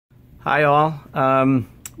Hi all.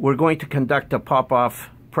 We're going to conduct a pop-off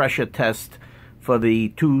pressure test for the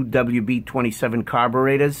two WB27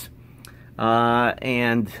 carburetors.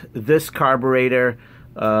 And this carburetor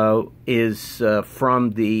is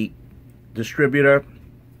from the distributor,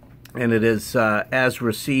 and it is as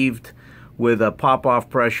received with a pop-off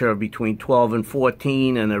pressure of between 12 and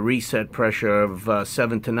 14 and a reset pressure of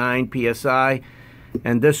 7 to 9 psi.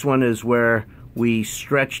 And this one is where we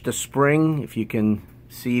stretch the spring. If you can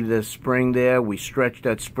see the spring there, we stretch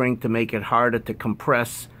that spring to make it harder to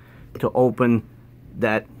compress to open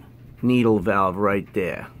that needle valve right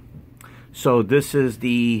there. So this is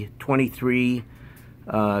the 23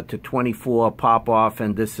 to 24 pop-off,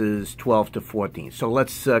 and this is 12 to 14. So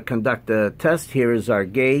let's conduct the test. Here is our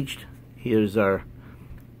gauge. Here's our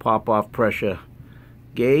pop-off pressure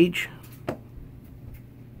gauge.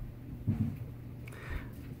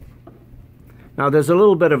 Now there's a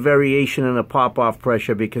little bit of variation in the pop-off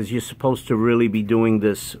pressure because you're supposed to really be doing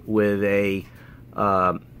this with a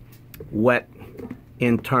wet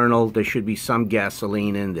internal. There should be some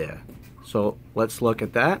gasoline in there. So let's look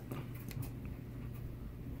at that.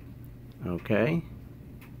 Okay.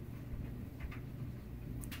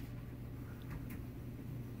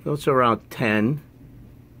 So it's around 10.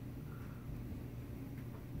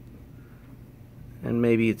 And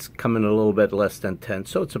maybe it's coming a little bit less than 10.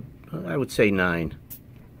 So it's I would say 9.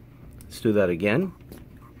 Let's do that again.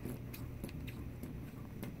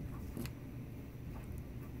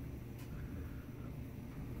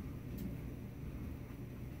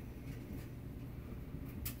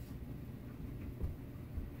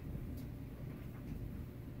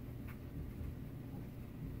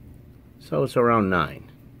 So it's around 9.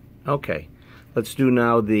 Okay, let's do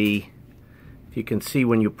now if you can see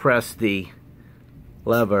when you press the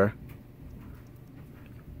lever.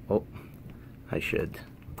 Oh, I should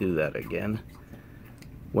do that again.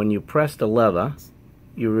 When you press the lever,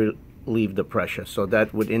 you relieve the pressure, so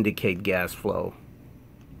that would indicate gas flow.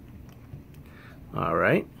 All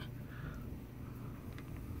right.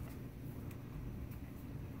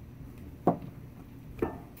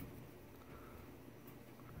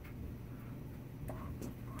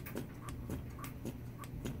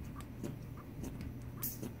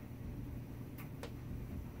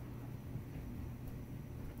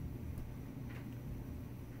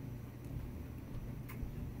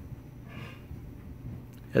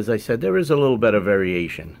 As I said, there is a little bit of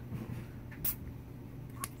variation.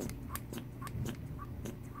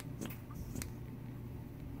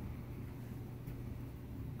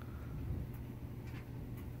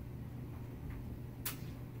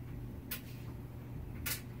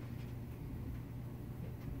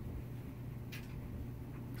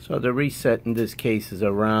 So the reset in this case is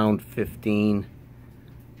around 15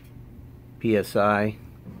 psi.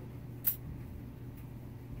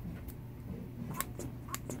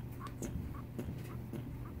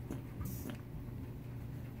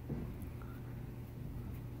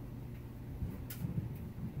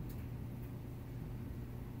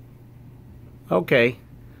 Okay,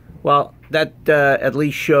 well, that at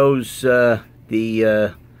least shows the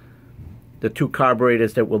two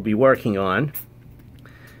carburetors that we'll be working on,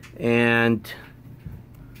 and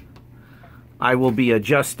I will be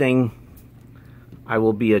adjusting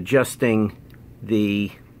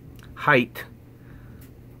the height.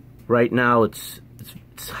 Right now it's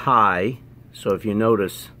high, so if you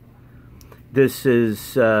notice, this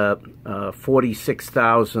is 46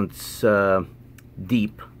 thousandths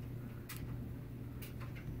deep.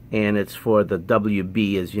 And it's for the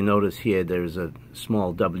WB. As you notice here, there's a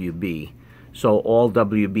small WB. So all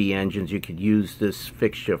WB engines, you could use this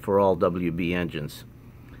fixture for all WB engines.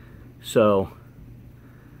 So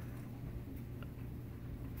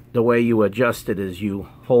the way you adjust it is you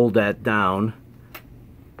hold that down,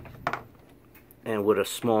 and with a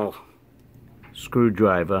small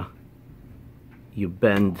screwdriver, you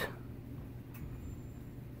bend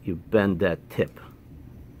that tip.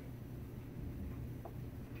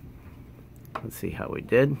 Let's see how we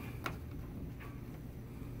did.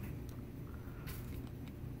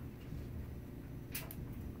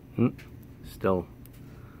 Still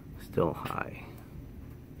high.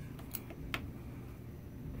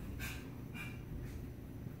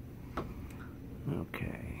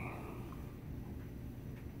 Okay.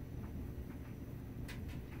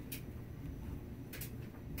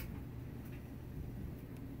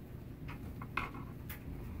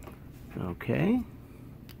 Okay.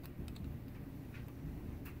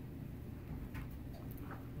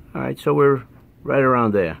 All right, so we're right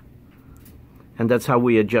around there. And that's how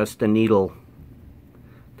we adjust the needle,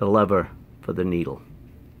 the lever for the needle.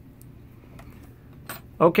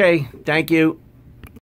 Okay, thank you.